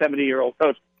 that's a 70-year-old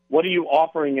coach, what are you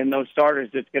offering in those starters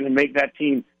that's going to make that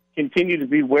team continue to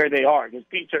be where they are? Because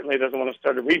Pete certainly doesn't want to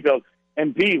start a rebuild.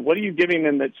 And B, what are you giving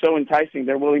them that's so enticing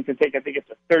they're willing to take, I think it's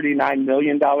a $39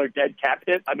 million dead cap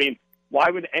hit? I mean, why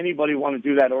would anybody want to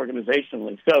do that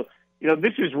organizationally? So,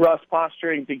 this is Russ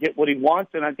posturing to get what he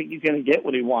wants, and I think he's going to get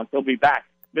what he wants. He'll be back.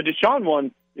 The Deshaun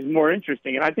one is more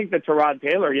interesting, and I think the Tyrod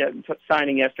Taylor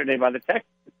signing yesterday by the Texans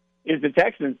is the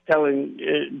Texans telling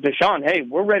Deshaun, hey,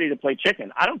 we're ready to play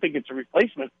chicken. I don't think it's a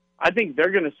replacement. I think they're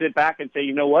going to sit back and say,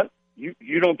 you know what,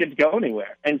 you don't get to go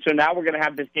anywhere. And so now we're going to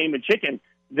have this game of chicken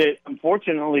that,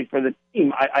 unfortunately for the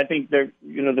team, I think they're,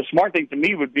 the smart thing to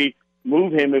me would be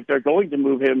move him if they're going to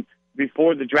move him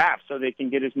before the draft so they can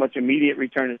get as much immediate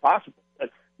return as possible. But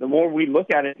the more we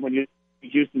look at it, when you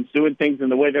Houston's doing things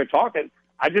and the way they're talking,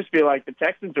 I just feel like the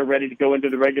Texans are ready to go into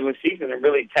the regular season and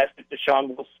really test if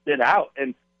Deshaun will sit out.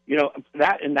 And,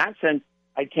 that in that sense,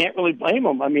 I can't really blame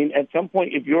them. I mean, at some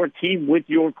point, if you're a team with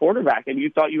your quarterback and you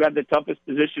thought you had the toughest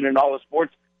position in all of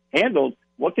sports handled,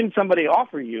 what can somebody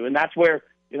offer you? And that's where,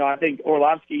 I think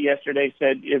Orlovsky yesterday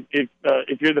said,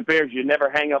 if you're the Bears, you never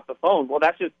hang up the phone. Well,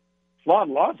 that's just flawed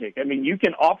logic. I mean, you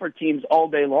can offer teams all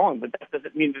day long, but that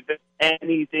doesn't mean that there's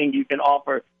anything you can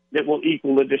offer that will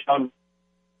equal a Deshaun.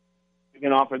 You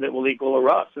can offer that will equal a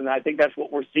Russ. And I think that's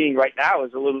what we're seeing right now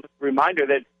is a little reminder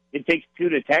that it takes 2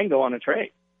 to tango on a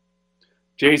trade.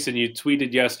 Jason, you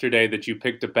tweeted yesterday that you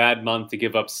picked a bad month to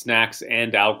give up snacks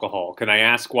and alcohol. Can I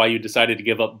ask why you decided to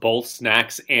give up both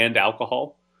snacks and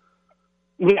alcohol?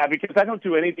 Yeah, because I don't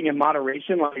do anything in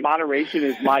moderation. Like, moderation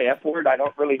is my F word. I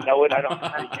don't really know it. I don't know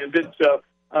how to use it. So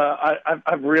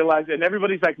I've realized it. And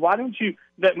everybody's like, why don't you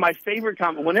 – that my favorite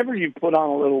comment, whenever you put on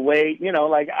a little weight,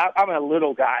 I'm a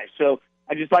little guy. So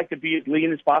I just like to be as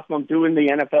lean as possible. I'm doing the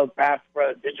NFL draft for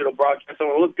a digital broadcast.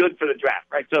 So I look good for the draft,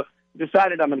 right? So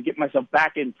decided I'm going to get myself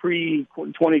back in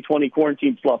pre-2020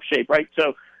 quarantine fluff shape, right? So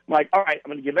I'm like, all right, I'm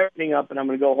going to give everything up and I'm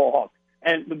going to go whole hog.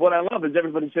 And what I love is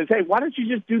everybody says, hey, why don't you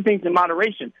just do things in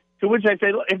moderation? To which I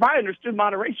say, look, if I understood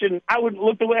moderation, I wouldn't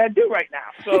look the way I do right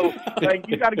now. So,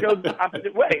 you got to go the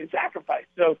opposite way and sacrifice.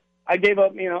 So I gave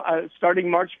up, starting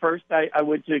March 1st, I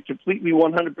went to completely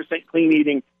 100% clean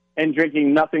eating and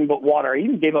drinking nothing but water. I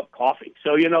even gave up coffee.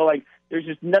 So, there's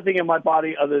just nothing in my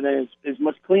body other than as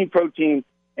much clean protein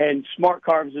and smart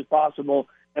carbs as possible.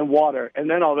 and water, and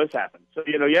then all this happened. So,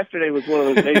 yesterday was one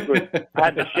of those days where I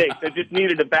had to shake. I just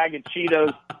needed a bag of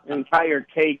Cheetos, an entire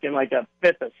cake, and like a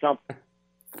fifth of something.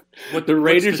 The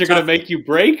Raiders are going to make you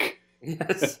break?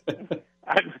 Yes.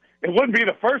 It wouldn't be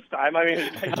the first time. I mean,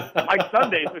 my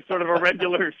Sundays are sort of a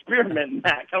regular experiment in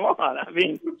that. Come on. I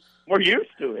mean, we're used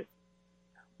to it.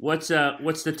 What's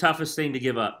the toughest thing to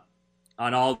give up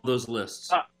on all those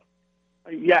lists?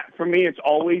 Yeah, for me, it's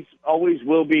always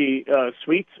will be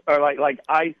sweets. Or like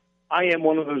I am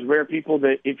one of those rare people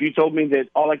that if you told me that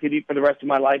all I could eat for the rest of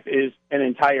my life is an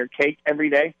entire cake every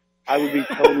day, I would be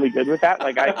totally good with that.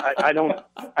 Like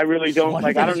I really don't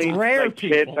like. I don't need like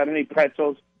chips. I don't need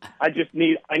pretzels. I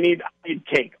need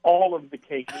cake. All of the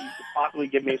cake that you could possibly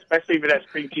give me, especially if it has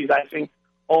cream cheese icing.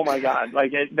 Oh my God!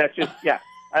 Like that's just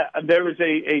there was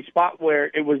a spot where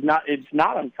it's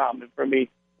not uncommon for me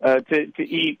to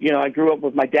eat. I grew up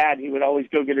with my dad. He would always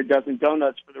go get a dozen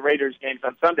donuts for the Raiders games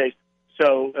on Sundays.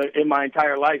 So in my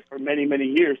entire life, for many, many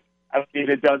years, I would eat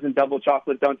a dozen double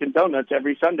chocolate Dunkin' Donuts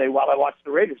every Sunday while I watched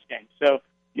the Raiders game. So,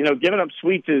 giving up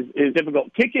sweets is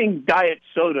difficult. Kicking diet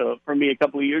soda for me a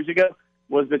couple of years ago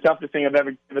was the toughest thing I've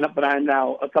ever given up, but I'm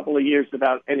now a couple of years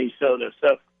without any soda.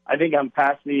 So I think I'm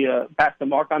past the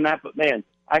mark on that. But man,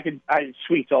 I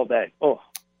sweets all day. Oh.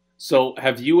 So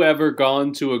have you ever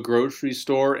gone to a grocery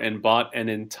store and bought an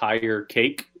entire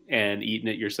cake and eaten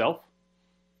it yourself?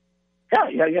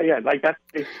 Yeah. Like that's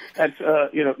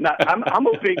I'm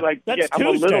a big I'm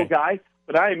a little guy,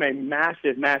 but I am a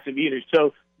massive, massive eater.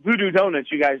 So Voodoo Donuts,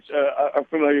 you guys are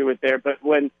familiar with there, but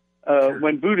when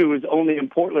Voodoo was only in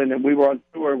Portland and we were on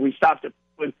tour, we stopped at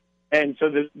Portland, and so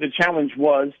the challenge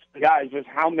was, guys, was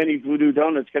how many Voodoo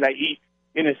Donuts could I eat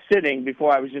in a sitting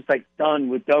before I was just like done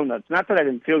with donuts. Not that I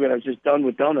didn't feel good, I was just done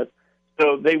with donuts.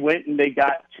 So they went and they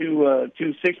got two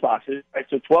 6 boxes, right?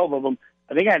 So 12 of them.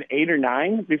 I think I had 8 or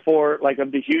 9 before, like,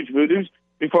 of the huge Voodoos,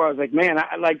 before I was like, man,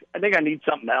 I think I need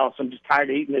something else. I'm just tired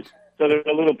of eating this. So there's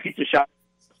a little pizza shop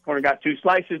corner, got 2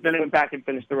 slices, then I went back and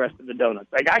finished the rest of the donuts.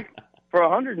 Like, for a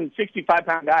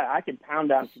 165-pound guy, I could pound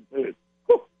down some food.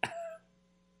 Whew.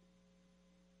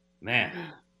 Man,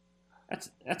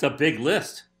 that's a big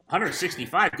list.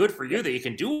 165, good for you that you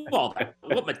can do all that.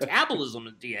 What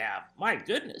metabolism do you have? My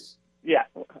goodness. Yeah,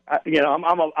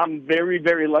 I'm very,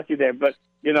 very lucky there, but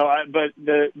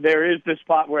there is this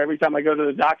spot where every time I go to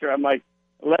the doctor, I'm like,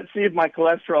 let's see if my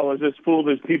cholesterol is as fooled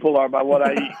as people are by what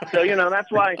I eat. So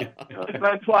that's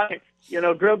why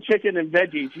grilled chicken and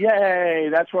veggies, yay!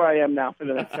 That's where I am now for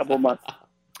the next couple of months.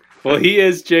 Well, he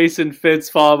is Jason Fitz.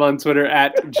 Follow him on Twitter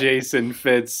at Jason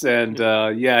Fitz, and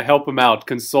help him out,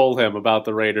 console him about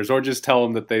the Raiders, or just tell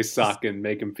him that they suck and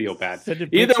make him feel bad.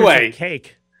 Either way,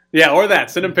 cake. Yeah, or that.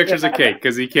 Send him pictures of cake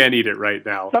because he can't eat it right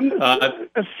now.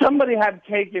 Somebody have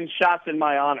cake and shots in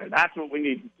my honor. That's what we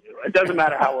need to do. It doesn't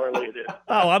matter how early it is.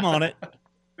 Oh, I'm on it.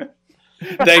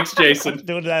 Thanks, Jason.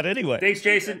 Doing that anyway. Thanks,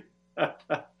 Jason.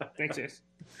 Thanks, Jason.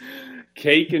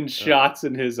 Cake and shots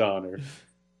in his honor.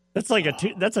 That's like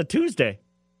that's a Tuesday.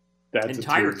 That's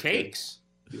entire cakes.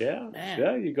 Yeah, man.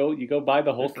 Yeah. You go buy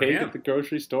the whole cake at the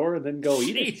grocery store and then go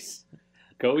eat it.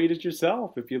 Go eat it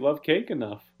yourself if you love cake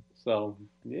enough. So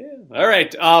yeah. All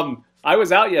right. I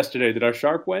was out yesterday. Did our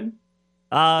Sharp win?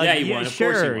 Yeah, he won. Of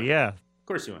course he won. Yeah. Of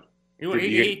course he won.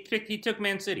 He took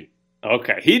Man City.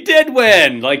 Okay, he did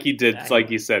win, like he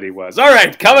said he was. All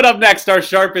right, coming up next, our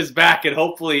Sharp is back, and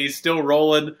hopefully he's still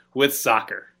rolling with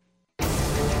soccer.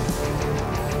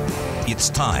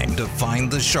 It's time to find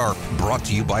the Sharp, brought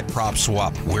to you by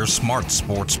PropSwap, where smart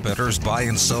sports bettors buy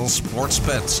and sell sports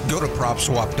bets. Go to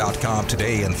PropSwap.com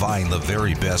today and find the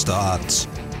very best odds.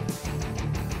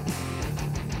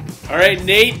 All right,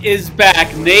 Nate is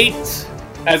back. Nate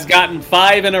has gotten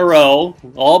 5 in a row,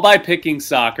 all by picking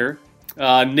soccer.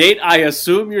 Nate, I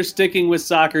assume you're sticking with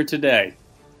soccer today.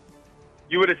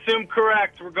 You would assume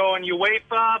correct. We're going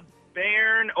UEFA,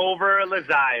 Bayern over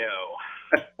Lazio.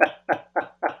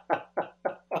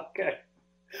 Okay.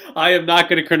 I am not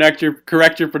going to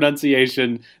correct your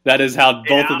pronunciation. That is how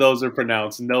both of those are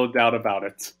pronounced. No doubt about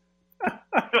it.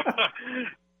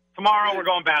 Tomorrow we're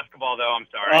going basketball, though. I'm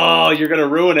sorry. Oh, you're going to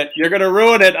ruin it. You're going to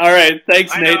ruin it. All right.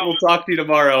 Thanks, Nate. We'll talk to you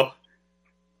tomorrow.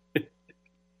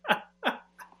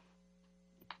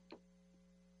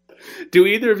 Do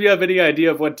either of you have any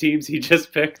idea of what teams he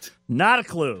just picked? Not a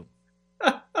clue.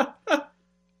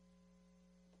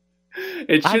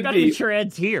 It should I'm not sure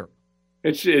Ed's here.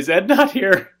 Is Ed not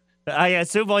here? I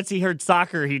assume once he heard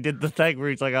soccer, he did the thing where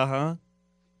he's like,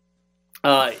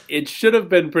 It should have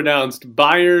been pronounced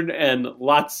Bayern and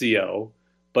Lazio,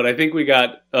 but I think we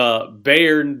got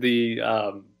Bayern, the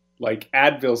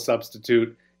Advil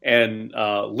substitute, and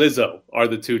Lizzo are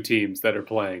the two teams that are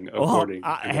playing. According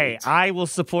to hey, I will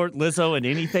support Lizzo in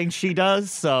anything she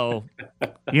does. So,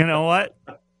 you know what?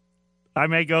 I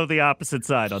may go the opposite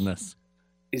side on this.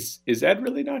 Is Ed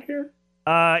really not here?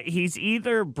 He's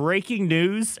either breaking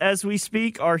news as we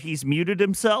speak, or he's muted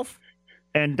himself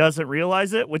and doesn't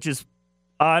realize it. Which is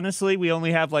honestly, we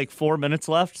only have like 4 minutes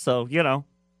left, so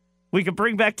we can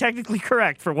bring back technically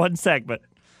correct for one segment.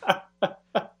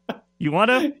 You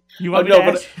want to?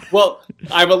 Well,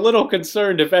 I'm a little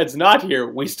concerned if Ed's not here.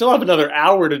 We still have another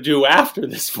hour to do after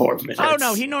this 4 minutes. Oh,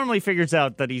 no. He normally figures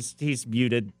out that he's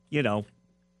muted,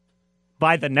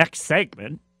 by the next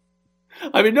segment.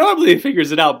 I mean, normally he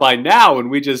figures it out by now, and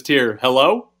we just hear,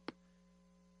 hello?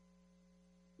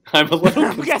 I'm a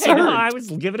little concerned. Okay, no, I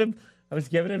was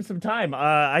giving him some time.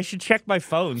 I should check my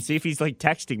phone, see if he's, like,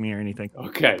 texting me or anything.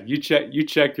 Okay, you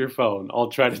check your phone. I'll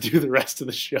try to do the rest of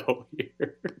the show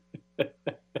here.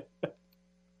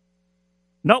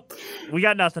 Nope, we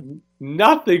got nothing.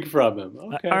 Nothing from him.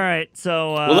 Okay. All right,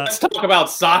 so well, let's talk about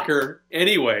soccer,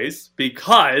 anyways,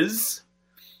 because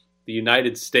the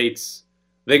United States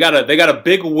they got a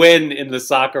big win in the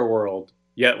soccer world.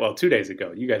 2 days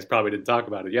ago. You guys probably didn't talk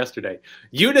about it yesterday.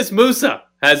 Yunus Musa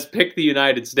has picked the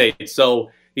United States. So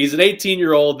he's an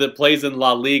 18-year-old that plays in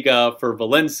La Liga for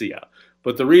Valencia.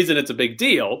 But the reason it's a big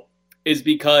deal is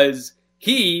because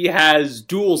he has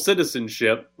dual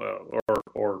citizenship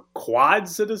or quad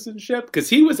citizenship because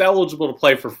he was eligible to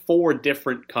play for 4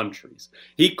 different countries.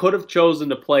 He could have chosen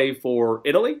to play for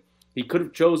Italy, he could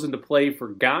have chosen to play for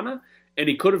Ghana, and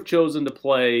he could have chosen to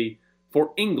play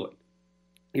for England.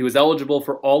 He was eligible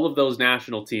for all of those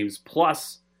national teams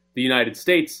plus the United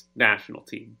States national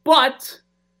team. But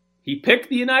he picked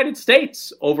the United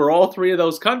States over all 3 of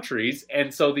those countries,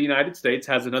 and so the United States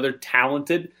has another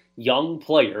talented young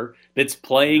player that's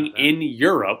playing in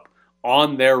Europe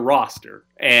on their roster.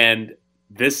 And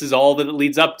this is all that it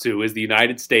leads up to is the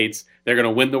United States. They're going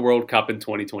to win the World Cup in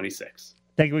 2026.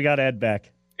 I think we got Ed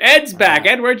back. Ed's back.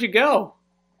 Ed, where'd you go?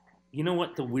 You know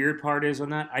what the weird part is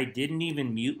on that? I didn't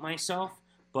even mute myself,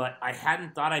 but I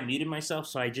hadn't thought I muted myself,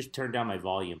 so I just turned down my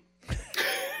volume.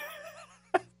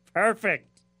 Perfect.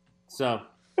 So...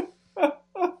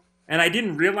 And I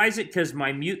didn't realize it because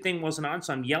my mute thing wasn't on,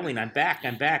 so I'm yelling, I'm back,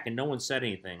 and no one said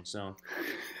anything. So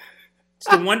it's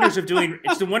the wonders of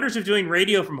doing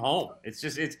radio from home.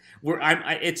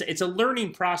 It's a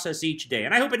learning process each day,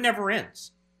 and I hope it never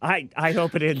ends. I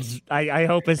hope it ends. I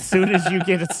hope as soon as you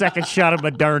get a second shot of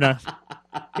Moderna,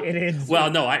 it ends. Well,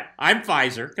 no, I'm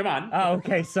Pfizer. Come on. Oh,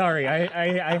 okay, sorry.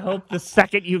 I hope the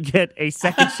second you get a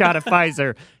second shot of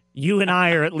Pfizer, you and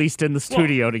I are at least in the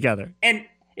studio together. And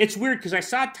it's weird because I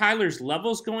saw Tyler's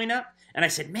levels going up, and I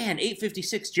said, man,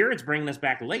 8:56, Jared's bringing us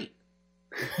back late.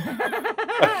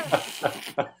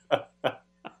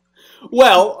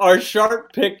 Well, our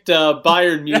sharp picked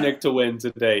Bayern Munich to win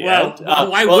today.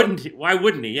 Why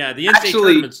wouldn't he? Yeah, the NCAA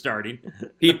tournament's starting.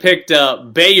 He picked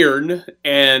Bayern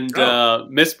and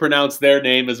mispronounced their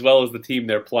name as well as the team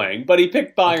they're playing. But he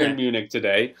picked Bayern Munich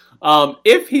today.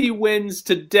 If he wins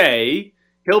today,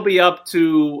 he'll be up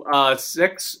to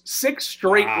six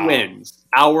straight wins.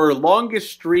 Our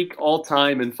longest streak all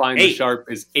time in Find the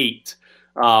Sharp is 8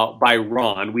 by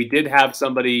Ron. We did have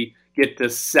somebody get to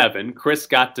 7. Chris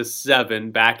got to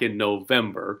 7 back in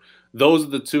November. Those are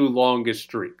the 2 longest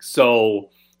streaks. So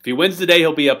if he wins today,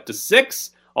 he'll be up to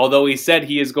 6. Although he said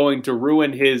he is going to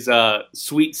ruin his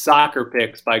sweet soccer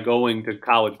picks by going to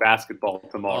college basketball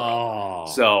tomorrow.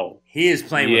 So he is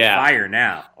playing with fire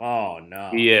now. Oh no,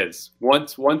 he is.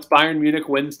 Once Bayern Munich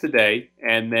wins today,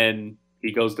 and then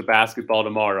he goes to basketball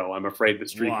tomorrow, I'm afraid the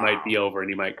streak might be over and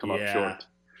he might come up short.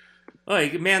 Oh,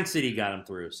 Man City got him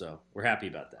through, so we're happy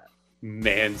about that.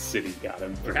 Man City got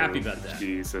him through. We're happy about that.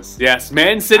 Jesus, yes,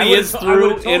 Man City is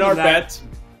through in our bet.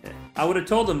 I would have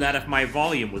told him that if my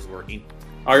volume was working.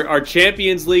 Our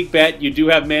Champions League bet, you do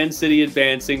have Man City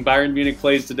advancing. Bayern Munich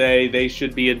plays today. They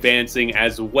should be advancing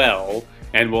as well.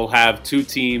 And we'll have 2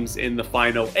 teams in the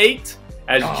final 8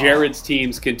 as Jared's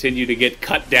teams continue to get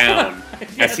cut down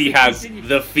as he has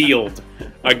the field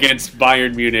against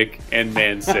Bayern Munich and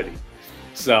Man City.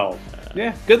 So,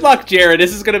 yeah, good luck, Jared.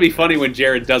 This is going to be funny when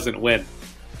Jared doesn't win.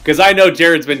 Because I know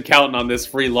Jared's been counting on this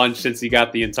free lunch since he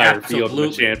got the entire field in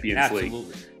the Champions League.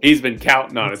 He's been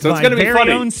counting on it, so it's going to be funny.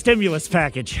 Very own stimulus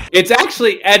package. It's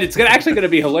actually, Ed. It's actually going to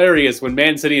be hilarious when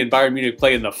Man City and Bayern Munich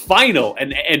play in the final,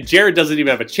 and Jared doesn't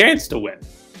even have a chance to win.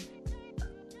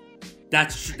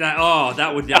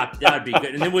 That would be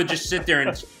good, and then we'll just sit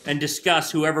there and discuss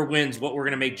whoever wins what we're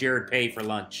going to make Jared pay for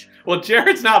lunch. Well,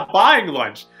 Jared's not buying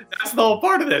lunch. That's the whole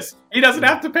part of this. He doesn't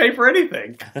have to pay for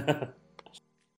anything.